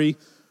Ferrari,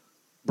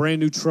 brand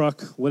new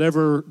truck,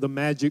 whatever the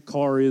magic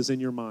car is in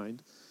your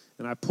mind,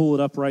 and I pull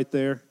it up right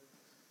there,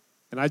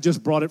 and I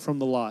just brought it from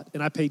the lot,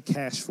 and I paid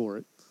cash for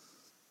it,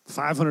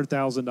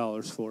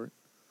 $500,000 for it.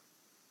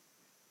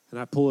 And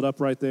I pull it up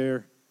right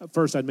there.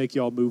 First, I'd make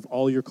y'all move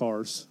all your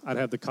cars. I'd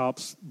have the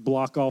cops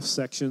block off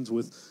sections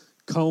with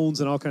cones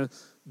and all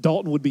kinds.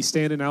 Dalton would be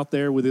standing out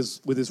there with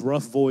his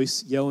rough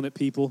voice, yelling at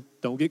people,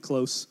 don't get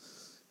close.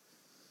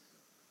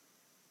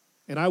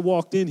 and I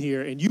walked in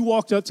here and you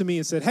walked up to me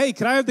and said, hey,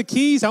 can I have the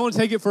keys? I want to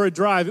take it for a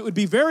drive. It would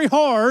be very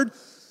hard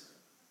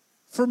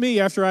for me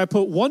after I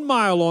put 1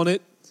 mile on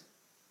it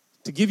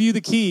to give you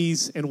the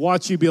keys and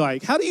watch you be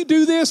like, how do you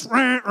do this?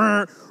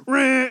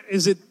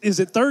 Is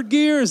it third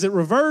gear? Is it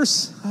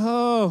reverse?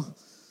 Oh.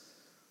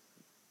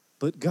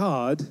 But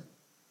God,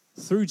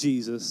 through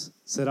Jesus,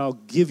 said, I'll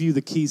give you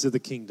the keys of the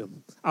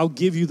kingdom. I'll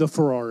give you the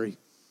Ferrari.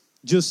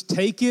 Just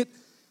take it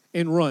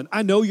and run.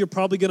 I know you're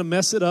probably going to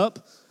mess it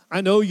up. I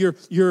know you're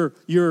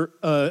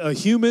a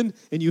human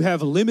and you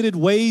have limited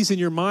ways in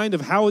your mind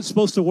of how it's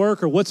supposed to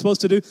work or what's supposed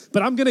to do.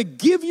 But I'm going to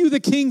give you the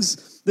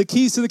keys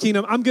to the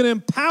kingdom. I'm going to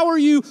empower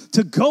you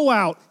to go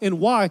out. And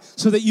why?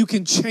 So that you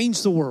can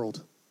change the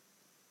world.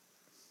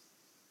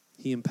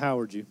 He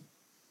empowered you.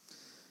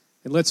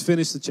 And let's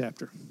finish the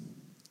chapter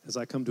as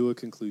I come to a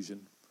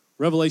conclusion.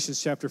 Revelation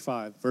chapter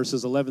 5,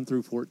 verses 11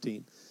 through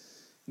 14.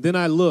 Then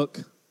I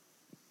looked,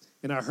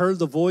 and I heard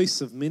the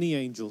voice of many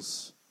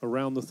angels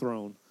around the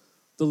throne,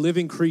 the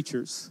living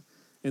creatures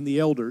and the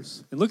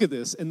elders. And look at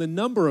this. And the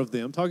number of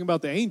them, talking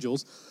about the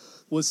angels,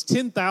 was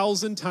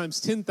 10,000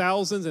 times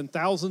 10,000s and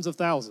thousands of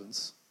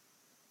thousands.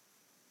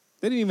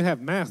 They didn't even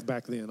have math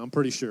back then, I'm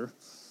pretty sure.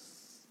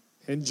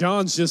 And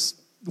John's just,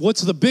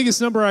 what's the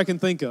biggest number I can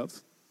think of?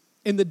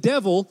 And the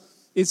devil,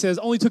 it says,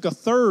 only took a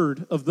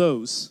third of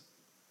those.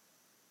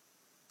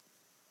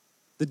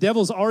 The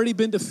devil's already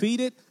been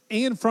defeated,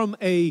 and from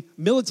a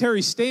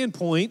military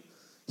standpoint,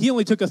 he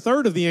only took a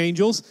third of the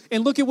angels,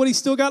 and look at what he's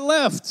still got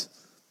left.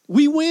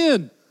 We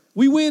win.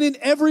 We win in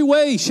every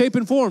way, shape,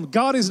 and form.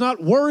 God is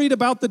not worried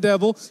about the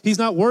devil. He's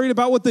not worried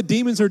about what the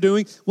demons are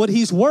doing. What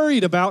he's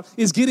worried about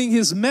is getting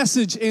his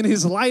message and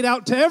his light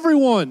out to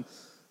everyone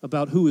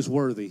about who is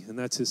worthy, and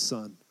that's his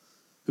son,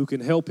 who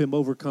can help him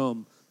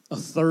overcome a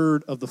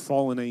third of the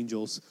fallen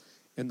angels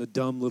and the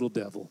dumb little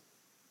devil.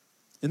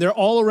 And they're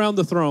all around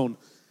the throne.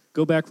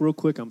 Go back real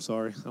quick. I'm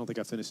sorry. I don't think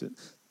I finished it.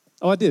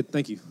 Oh, I did.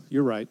 Thank you.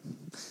 You're right.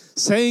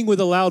 Saying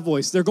with a loud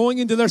voice. They're going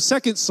into their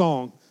second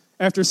song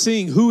after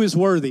seeing who is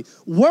worthy.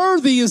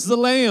 Worthy is the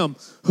Lamb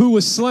who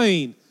was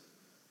slain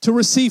to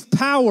receive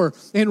power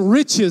and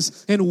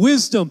riches and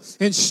wisdom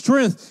and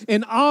strength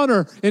and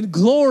honor and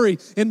glory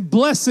and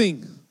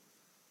blessing.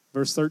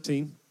 Verse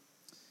 13.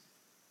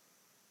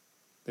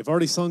 They've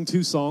already sung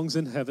 2 songs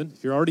in heaven.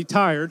 If you're already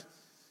tired,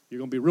 you're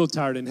going to be real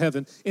tired in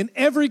heaven. And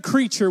every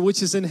creature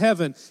which is in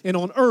heaven and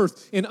on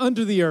earth and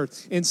under the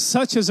earth and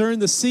such as are in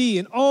the sea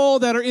and all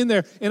that are in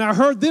there. And I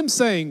heard them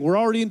saying, we're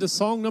already into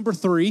song number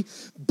 3,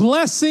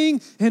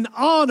 blessing and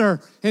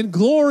honor and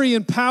glory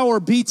and power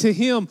be to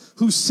him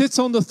who sits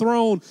on the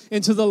throne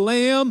and to the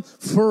Lamb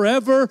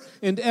forever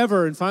and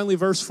ever. And finally,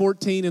 verse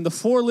 14, and the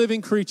 4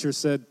 living creatures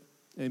said,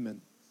 amen.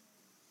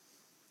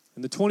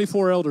 And the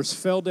 24 elders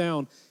fell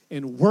down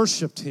and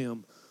worshiped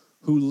him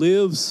who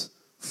lives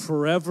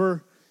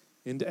forever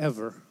and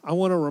ever. I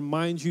want to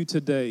remind you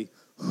today,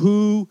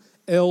 who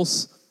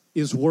else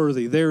is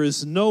worthy? There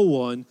is no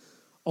one,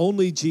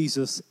 only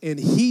Jesus, and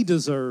he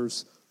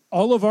deserves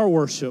all of our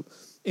worship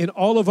and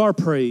all of our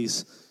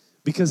praise,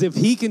 because if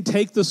he can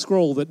take the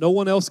scroll that no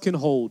one else can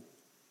hold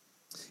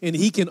and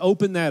he can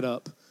open that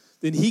up,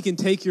 then he can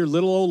take your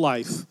little old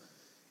life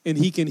and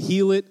he can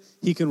heal it,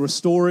 he can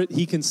restore it,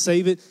 he can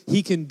save it,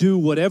 he can do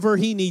whatever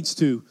he needs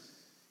to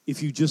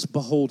if you just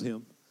behold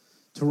him.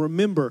 To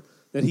remember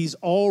that he's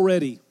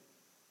already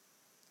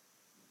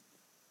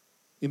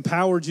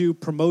empowered you,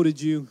 promoted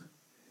you,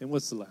 and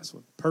what's the last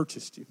one?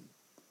 Purchased you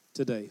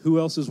today. Who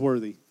else is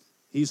worthy?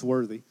 He's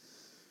worthy.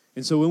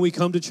 And so when we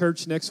come to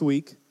church next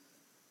week,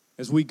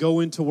 as we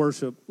go into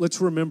worship, let's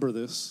remember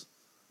this.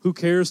 Who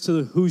cares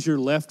to who's your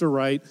left or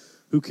right?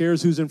 Who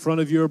cares who's in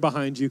front of you or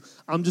behind you?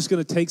 I'm just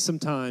going to take some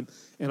time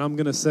and I'm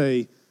going to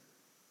say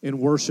and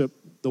worship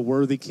the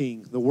worthy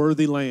King, the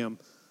worthy Lamb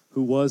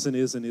who was and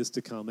is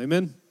to come.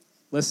 Amen?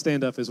 Let's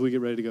stand up as we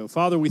get ready to go.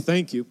 Father, we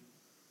thank you.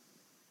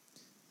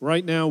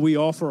 Right now, we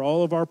offer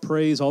all of our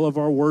praise, all of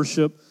our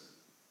worship.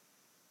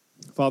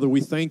 Father,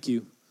 we thank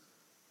you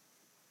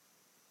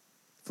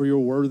for your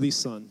worthy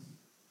Son,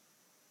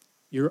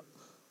 your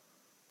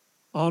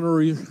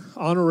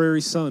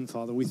honorary Son,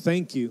 Father. We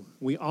thank you.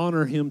 We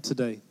honor him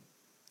today.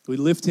 We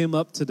lift him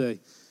up today.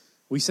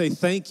 We say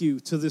thank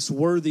you to this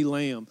worthy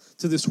Lamb,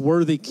 to this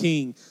worthy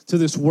King, to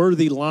this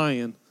worthy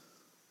Lion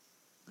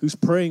who's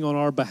praying on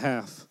our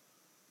behalf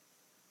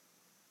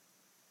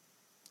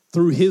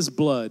through his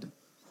blood.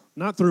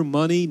 Not through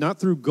money,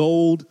 not through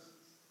gold,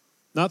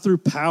 not through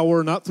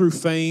power, not through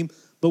fame,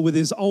 but with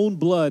his own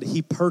blood,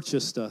 he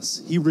purchased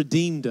us. He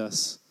redeemed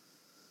us.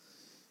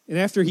 And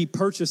after he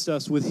purchased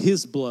us with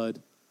his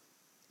blood,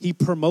 he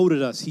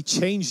promoted us. He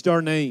changed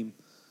our name.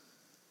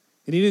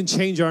 And he didn't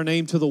change our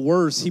name to the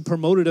worst. He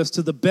promoted us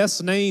to the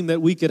best name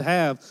that we could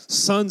have,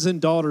 sons and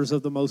daughters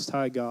of the Most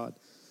High God.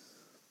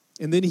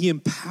 And then he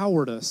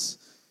empowered us.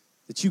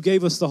 That you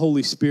gave us the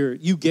Holy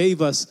Spirit. You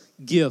gave us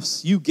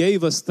gifts. You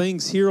gave us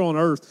things here on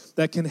earth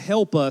that can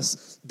help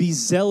us be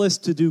zealous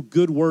to do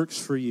good works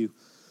for you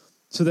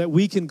so that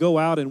we can go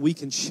out and we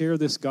can share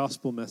this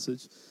gospel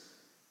message.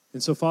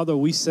 And so, Father,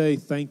 we say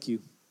thank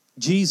you.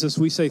 Jesus,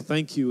 we say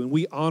thank you and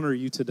we honor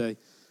you today.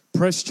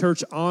 Press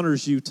Church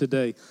honors you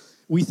today.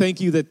 We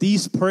thank you that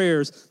these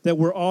prayers that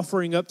we're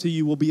offering up to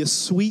you will be a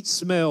sweet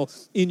smell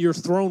in your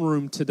throne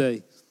room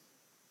today.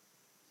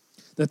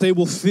 That they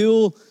will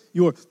fill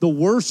the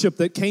worship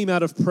that came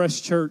out of Press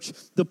Church,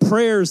 the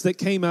prayers that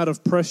came out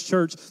of Press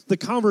Church, the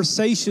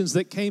conversations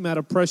that came out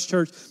of Press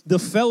Church, the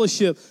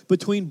fellowship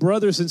between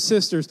brothers and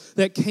sisters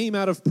that came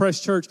out of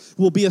Press Church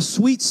will be a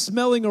sweet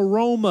smelling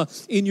aroma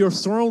in your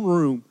throne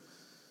room.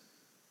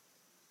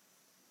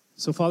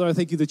 So, Father, I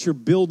thank you that you're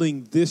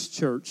building this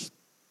church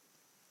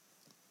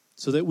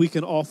so that we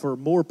can offer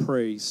more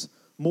praise,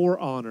 more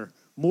honor,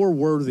 more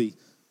worthy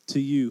to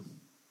you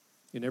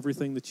in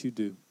everything that you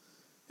do.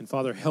 And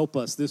Father, help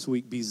us this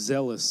week be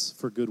zealous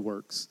for good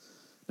works.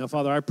 Now,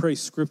 Father, I pray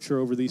scripture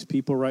over these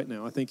people right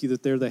now. I thank you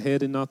that they're the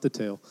head and not the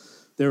tail.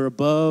 They're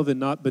above and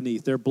not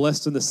beneath. They're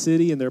blessed in the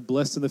city and they're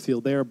blessed in the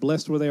field. They are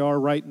blessed where they are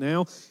right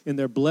now, and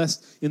they're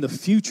blessed in the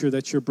future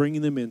that you're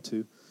bringing them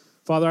into.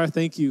 Father, I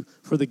thank you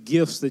for the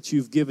gifts that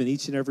you've given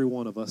each and every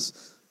one of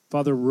us.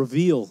 Father,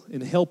 reveal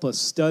and help us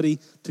study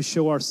to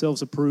show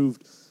ourselves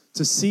approved,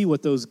 to see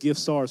what those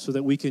gifts are so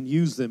that we can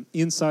use them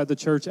inside the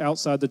church,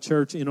 outside the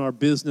church, in our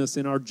business,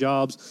 in our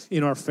jobs,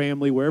 in our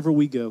family, wherever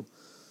we go.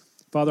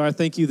 Father, I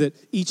thank you that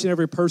each and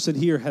every person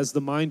here has the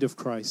mind of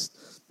Christ.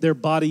 Their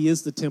body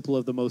is the temple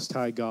of the Most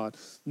High God.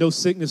 No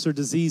sickness or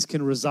disease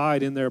can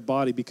reside in their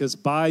body because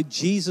by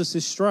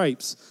Jesus'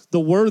 stripes, the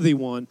worthy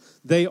one,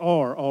 they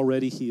are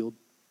already healed.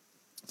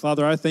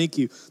 Father, I thank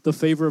you. The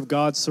favor of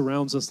God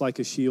surrounds us like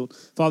a shield.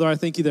 Father, I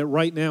thank you that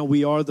right now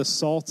we are the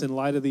salt and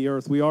light of the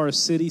earth. We are a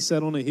city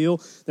set on a hill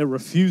that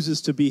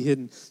refuses to be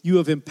hidden. You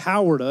have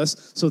empowered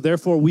us, so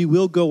therefore we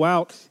will go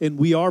out and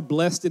we are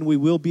blessed and we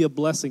will be a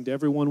blessing to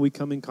everyone we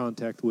come in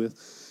contact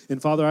with.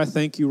 And Father, I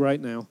thank you right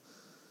now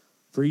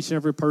for each and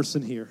every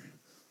person here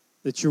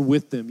that you're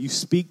with them. You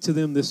speak to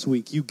them this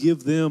week. You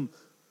give them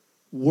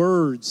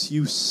words.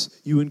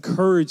 You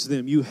encourage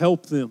them. You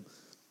help them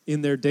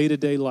in their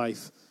day-to-day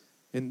life.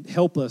 And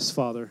help us,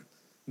 Father,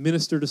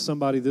 minister to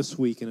somebody this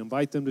week and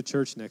invite them to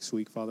church next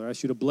week, Father. I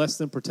ask you to bless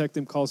them, protect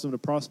them, cause them to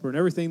prosper in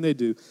everything they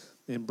do,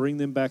 and bring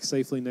them back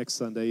safely next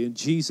Sunday. In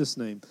Jesus'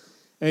 name,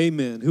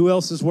 amen. Who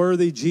else is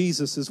worthy?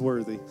 Jesus is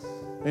worthy.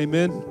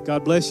 Amen.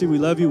 God bless you. We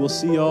love you. We'll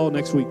see you all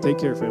next week. Take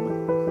care, family.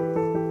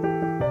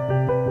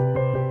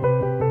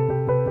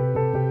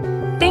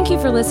 Thank you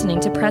for listening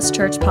to Press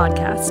Church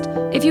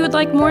Podcast. If you would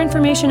like more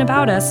information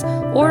about us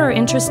or are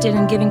interested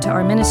in giving to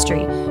our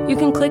ministry, you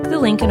can click the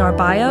link in our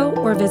bio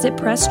or visit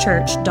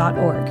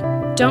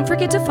presschurch.org. Don't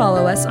forget to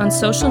follow us on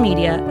social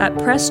media at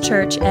Press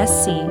Church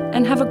SC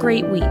and have a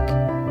great week.